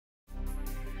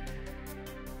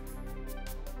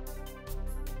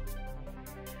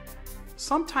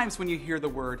Sometimes when you hear the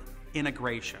word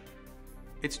integration,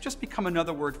 it's just become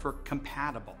another word for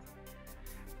compatible.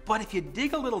 But if you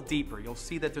dig a little deeper, you'll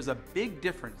see that there's a big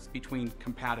difference between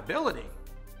compatibility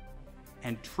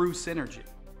and true synergy.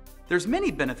 There's many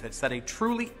benefits that a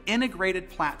truly integrated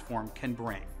platform can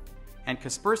bring, and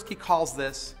Kaspersky calls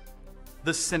this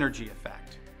the synergy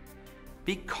effect.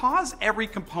 Because every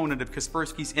component of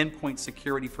Kaspersky's Endpoint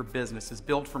Security for Business is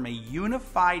built from a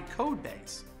unified code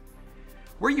base,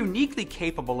 we're uniquely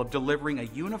capable of delivering a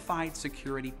unified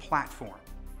security platform.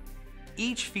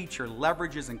 Each feature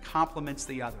leverages and complements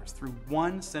the others through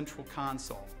one central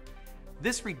console.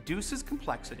 This reduces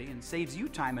complexity and saves you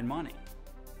time and money.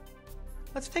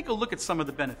 Let's take a look at some of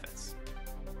the benefits.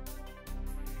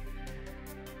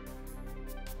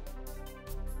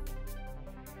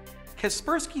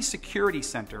 Kaspersky Security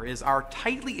Center is our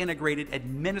tightly integrated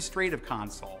administrative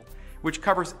console, which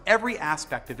covers every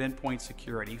aspect of endpoint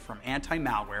security, from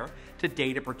anti-malware to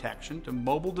data protection to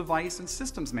mobile device and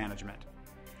systems management.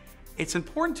 It's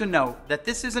important to note that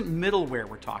this isn't middleware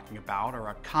we're talking about, or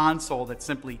a console that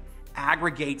simply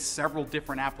aggregates several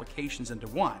different applications into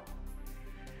one.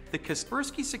 The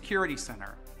Kaspersky Security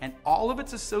Center and all of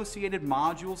its associated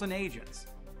modules and agents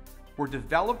were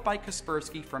developed by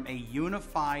Kaspersky from a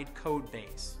unified code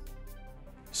base.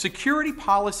 Security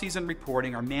policies and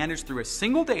reporting are managed through a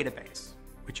single database,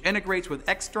 which integrates with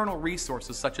external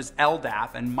resources such as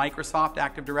LDAP and Microsoft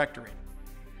Active Directory.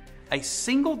 A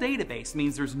single database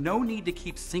means there's no need to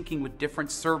keep syncing with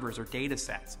different servers or data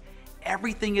sets.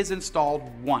 Everything is installed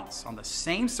once on the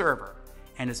same server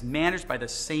and is managed by the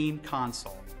same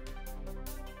console.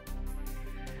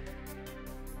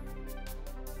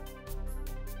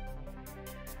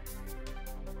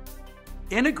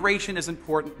 Integration is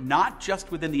important not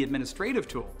just within the administrative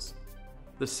tools.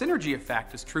 The synergy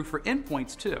effect is true for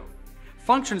endpoints too.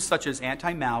 Functions such as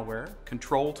anti-malware,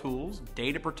 control tools,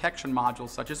 data protection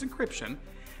modules such as encryption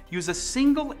use a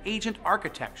single agent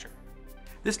architecture.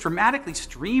 This dramatically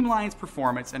streamlines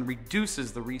performance and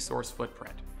reduces the resource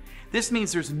footprint. This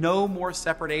means there's no more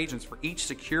separate agents for each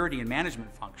security and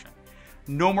management function,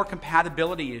 no more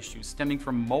compatibility issues stemming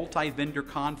from multi-vendor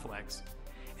conflicts,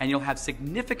 and you'll have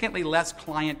significantly less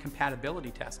client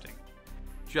compatibility testing.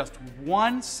 Just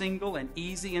one single and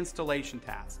easy installation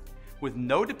task with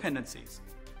no dependencies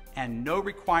and no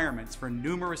requirements for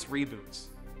numerous reboots.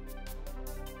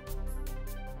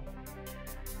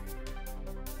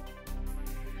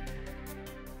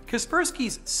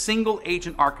 Kaspersky's single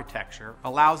agent architecture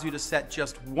allows you to set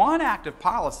just one active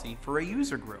policy for a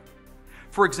user group.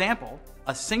 For example,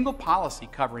 a single policy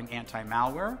covering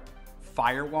anti-malware,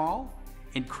 firewall,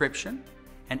 encryption,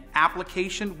 and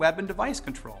application, web, and device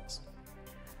controls.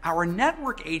 Our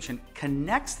network agent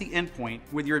connects the endpoint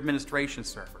with your administration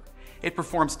server. It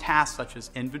performs tasks such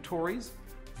as inventories,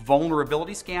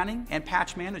 vulnerability scanning, and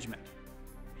patch management.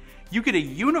 You get a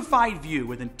unified view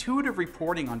with intuitive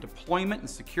reporting on deployment and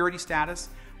security status,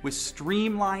 with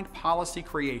streamlined policy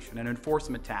creation and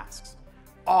enforcement tasks,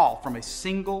 all from a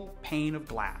single pane of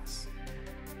glass.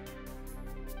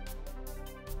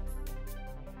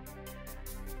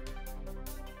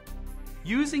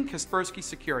 Using Kaspersky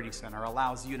Security Center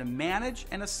allows you to manage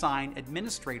and assign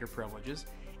administrator privileges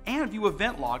and view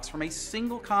event logs from a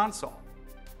single console.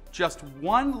 Just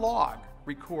one log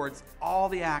records all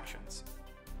the actions,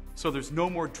 so there's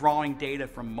no more drawing data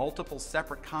from multiple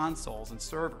separate consoles and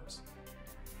servers.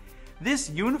 This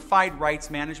unified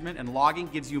rights management and logging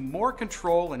gives you more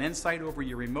control and insight over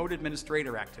your remote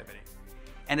administrator activity,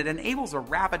 and it enables a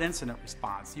rapid incident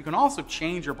response. You can also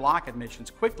change your block admissions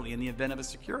quickly in the event of a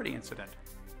security incident.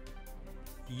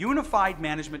 Unified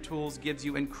management tools gives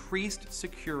you increased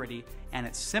security, and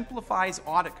it simplifies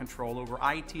audit control over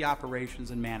IT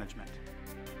operations and management.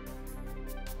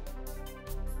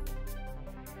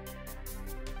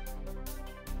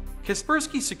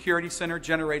 Kaspersky Security Center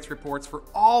generates reports for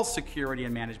all security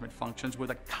and management functions with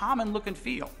a common look and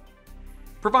feel,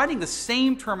 providing the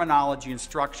same terminology and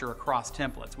structure across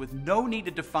templates with no need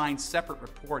to define separate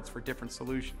reports for different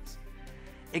solutions.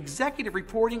 Executive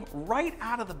reporting right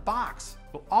out of the box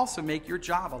will also make your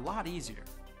job a lot easier.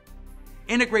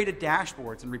 Integrated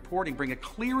dashboards and reporting bring a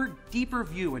clearer, deeper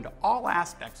view into all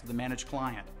aspects of the managed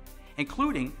client,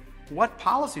 including what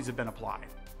policies have been applied,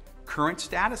 current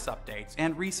status updates,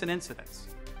 and recent incidents.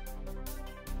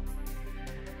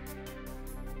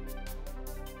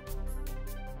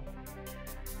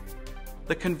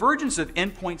 The convergence of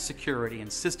endpoint security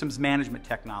and systems management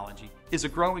technology is a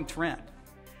growing trend.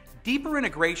 Deeper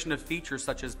integration of features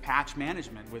such as patch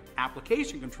management with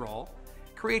application control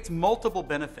creates multiple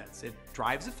benefits. It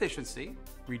drives efficiency,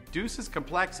 reduces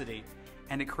complexity,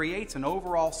 and it creates an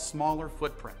overall smaller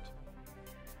footprint.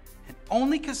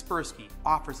 only Kaspersky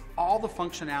offers all the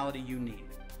functionality you need,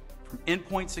 from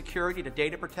endpoint security to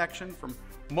data protection, from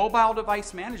mobile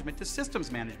device management to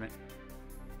systems management,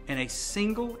 in a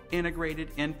single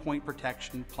integrated endpoint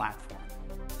protection platform.